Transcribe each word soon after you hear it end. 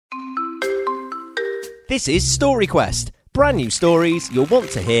This is Story Quest, brand new stories you'll want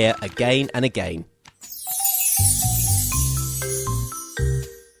to hear again and again.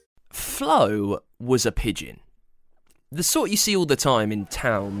 Flo was a pigeon. The sort you see all the time in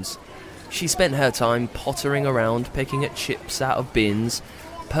towns. She spent her time pottering around, picking at chips out of bins,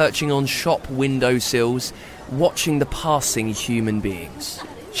 perching on shop windowsills, watching the passing human beings.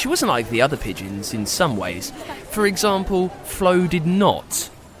 She wasn't like the other pigeons in some ways. For example, Flo did not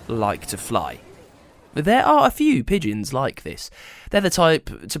like to fly. There are a few pigeons like this. They're the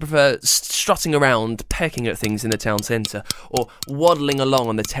type to prefer strutting around, pecking at things in the town centre, or waddling along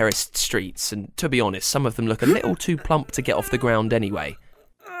on the terraced streets, and to be honest, some of them look a little too plump to get off the ground anyway.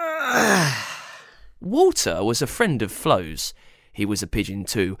 Walter was a friend of Flo's. He was a pigeon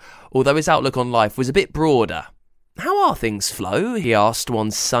too, although his outlook on life was a bit broader. "How are things, Flo?" he asked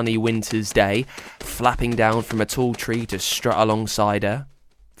one sunny winter's day, flapping down from a tall tree to strut alongside her.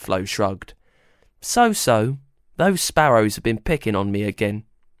 Flo shrugged. So. Those sparrows have been picking on me again.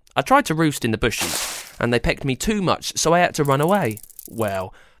 I tried to roost in the bushes, and they pecked me too much, so I had to run away.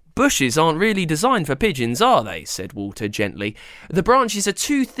 "Well, bushes aren't really designed for pigeons, are they?" said Walter gently. "The branches are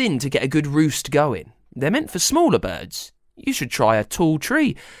too thin to get a good roost going. They're meant for smaller birds. You should try a tall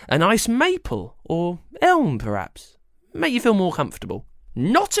tree, a nice maple, or elm perhaps. Make you feel more comfortable."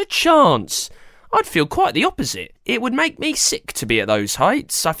 "Not a chance! I'd feel quite the opposite. It would make me sick to be at those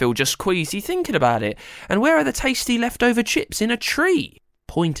heights. I feel just queasy thinking about it. And where are the tasty leftover chips in a tree?"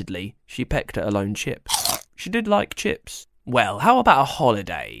 Pointedly, she pecked at her lone chips. She did like chips. "Well, how about a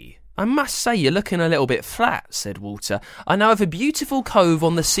holiday?" "I must say you're looking a little bit flat," said Walter. "I know of a beautiful cove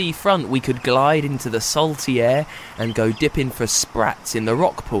on the seafront we could glide into the salty air and go dipping for sprats in the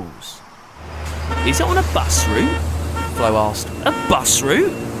rock pools." "Is it on a bus route?" Flo asked. "A bus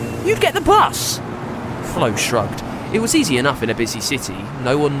route? You'd get the bus!" Flo shrugged. It was easy enough in a busy city.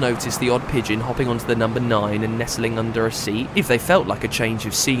 No one noticed the odd pigeon hopping onto the number 9 and nestling under a seat if they felt like a change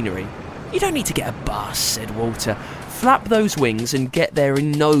of scenery. "You don't need to get a bus," said Walter. "Flap those wings and get there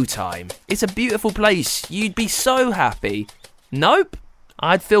in no time. It's a beautiful place. You'd be so happy." "Nope.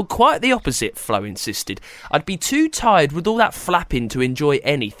 I'd feel quite the opposite," Flo insisted. "I'd be too tired with all that flapping to enjoy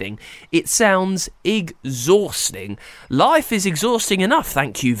anything. It sounds exhausting. Life is exhausting enough,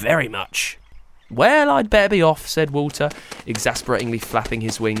 thank you very much." "Well, I'd better be off," said Walter, exasperatingly flapping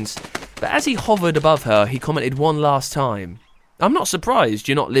his wings. But as he hovered above her, he commented one last time. "I'm not surprised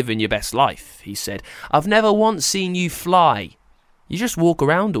you're not living your best life," he said. "I've never once seen you fly. You just walk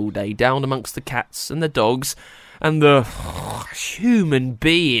around all day, down amongst the cats and the dogs, and the human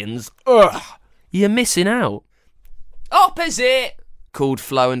beings. You're missing out." "Opposite!" called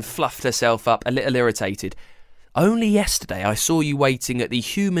Flo and fluffed herself up, a little irritated. "Only yesterday I saw you waiting at the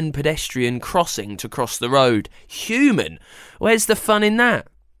human pedestrian crossing to cross the road. Human? Where's the fun in that?"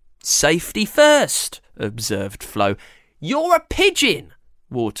 "Safety first," observed Flo. "You're a pigeon!"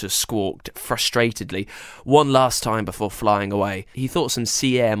 Walter squawked frustratedly, one last time before flying away. He thought some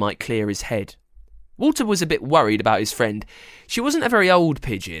sea air might clear his head. Walter was a bit worried about his friend. She wasn't a very old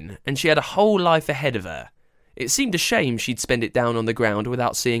pigeon, and she had a whole life ahead of her. It seemed a shame she'd spend it down on the ground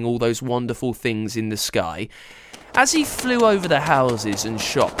without seeing all those wonderful things in the sky. As he flew over the houses and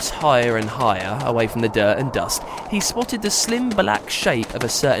shops higher and higher, away from the dirt and dust, he spotted the slim black shape of a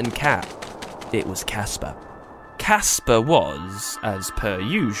certain cat. It was Casper. Casper was, as per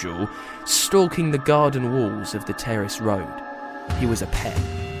usual, stalking the garden walls of the terrace road. He was a pet.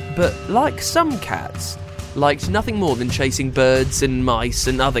 But like some cats, liked nothing more than chasing birds and mice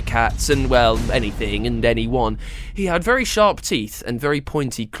and other cats and, well, anything and anyone. He had very sharp teeth and very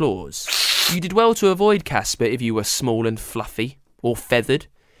pointy claws. You did well to avoid Casper if you were small and fluffy, or feathered.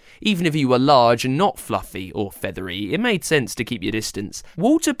 Even if you were large and not fluffy or feathery, it made sense to keep your distance.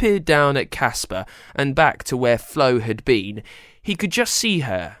 Walter peered down at Casper and back to where Flo had been. He could just see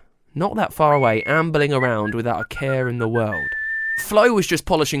her, not that far away, ambling around without a care in the world. Flo was just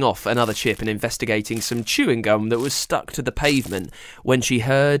polishing off another chip and investigating some chewing gum that was stuck to the pavement when she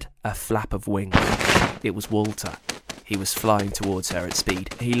heard a flap of wings. It was Walter. He was flying towards her at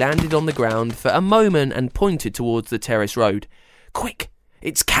speed. He landed on the ground for a moment and pointed towards the terrace road. "Quick!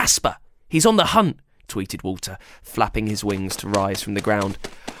 It's Casper! He's on the hunt!" tweeted Walter, flapping his wings to rise from the ground.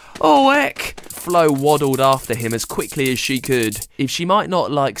 "Oh, heck!" Flo waddled after him as quickly as she could. If she might not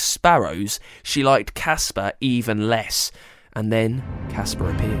like sparrows, she liked Casper even less. And then Casper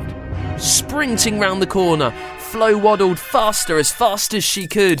appeared. Sprinting round the corner, Flo waddled faster as fast as she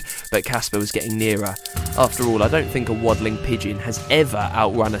could, but Casper was getting nearer. After all, I don't think a waddling pigeon has ever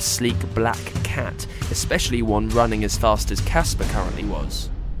outrun a sleek black cat, especially one running as fast as Casper currently was.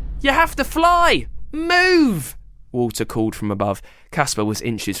 "You have to fly! Move!" Walter called from above. Casper was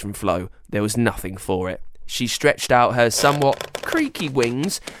inches from Flo. There was nothing for it. She stretched out her somewhat creaky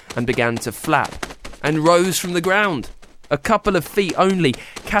wings and began to flap, and rose from the ground. A couple of feet only.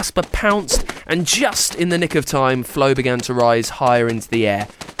 Casper pounced, and just in the nick of time, Flo began to rise higher into the air,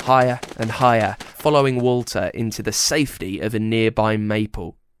 higher and higher, following Walter into the safety of a nearby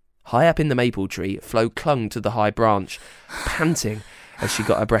maple. High up in the maple tree, Flo clung to the high branch, panting as she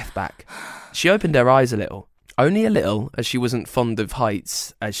got her breath back. She opened her eyes a little. Only a little, as she wasn't fond of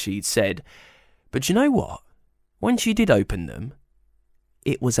heights, as she'd said. But you know what? When she did open them,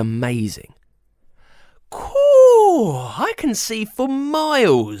 it was amazing. "Cool, I can see for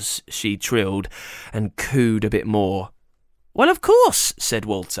miles," she trilled, and cooed a bit more. "Well, of course," said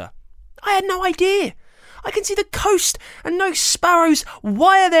Walter. "I had no idea. I can see the coast and no sparrows.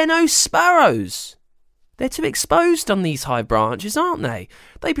 Why are there no sparrows?" "They're too exposed on these high branches, aren't they?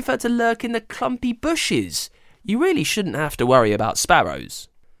 They prefer to lurk in the clumpy bushes. You really shouldn't have to worry about sparrows."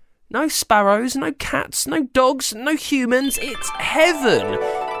 "No sparrows, no cats, no dogs, no humans. It's heaven."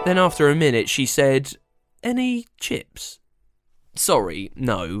 Then after a minute she said, "Any chips?" "Sorry,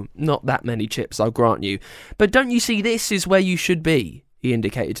 no, not that many chips, I'll grant you. But don't you see this is where you should be?" He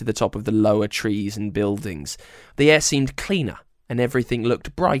indicated to the top of the lower trees and buildings. The air seemed cleaner and everything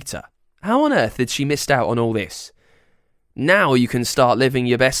looked brighter. How on earth had she missed out on all this? "Now you can start living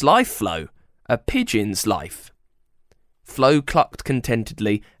your best life, Flo. A pigeon's life." Flo clucked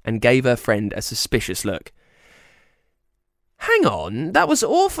contentedly and gave her friend a suspicious look. "Hang on, that was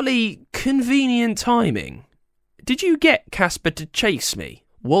awfully convenient timing. Did you get Casper to chase me?"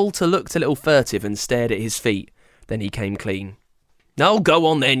 Walter looked a little furtive and stared at his feet. Then he came clean. "Oh, go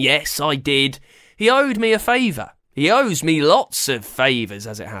on then, yes, I did. He owed me a favour. He owes me lots of favours,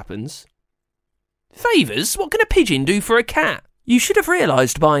 as it happens." "Favours? What can a pigeon do for a cat?" "You should have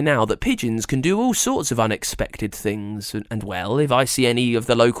realised by now that pigeons can do all sorts of unexpected things, and well, if I see any of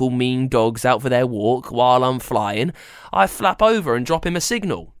the local mean dogs out for their walk while I'm flying, I flap over and drop him a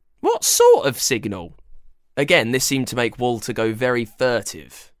signal." "What sort of signal?" Again, this seemed to make Walter go very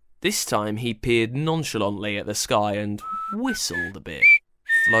furtive. This time he peered nonchalantly at the sky and whistled a bit.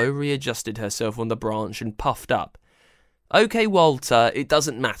 Flo readjusted herself on the branch and puffed up. "OK, Walter, it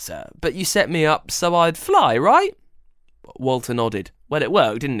doesn't matter, but you set me up so I'd fly, right?" Walter nodded. "Well, it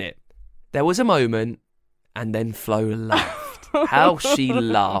worked, didn't it?" There was a moment, and then Flo laughed. How she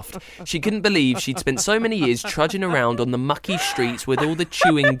laughed. She couldn't believe she'd spent so many years trudging around on the mucky streets with all the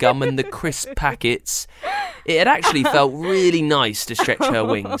chewing gum and the crisp packets. It had actually felt really nice to stretch her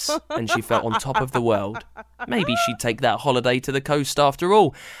wings, and she felt on top of the world. Maybe she'd take that holiday to the coast after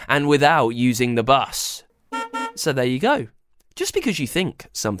all, and without using the bus. So there you go. Just because you think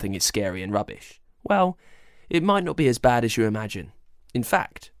something is scary and rubbish, well, it might not be as bad as you imagine. In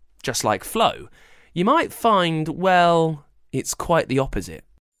fact, just like Flo, you might find, well, it's quite the opposite.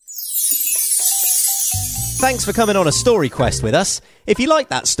 Thanks for coming on a story quest with us. If you like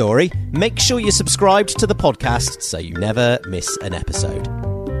that story, make sure you're subscribed to the podcast so you never miss an episode.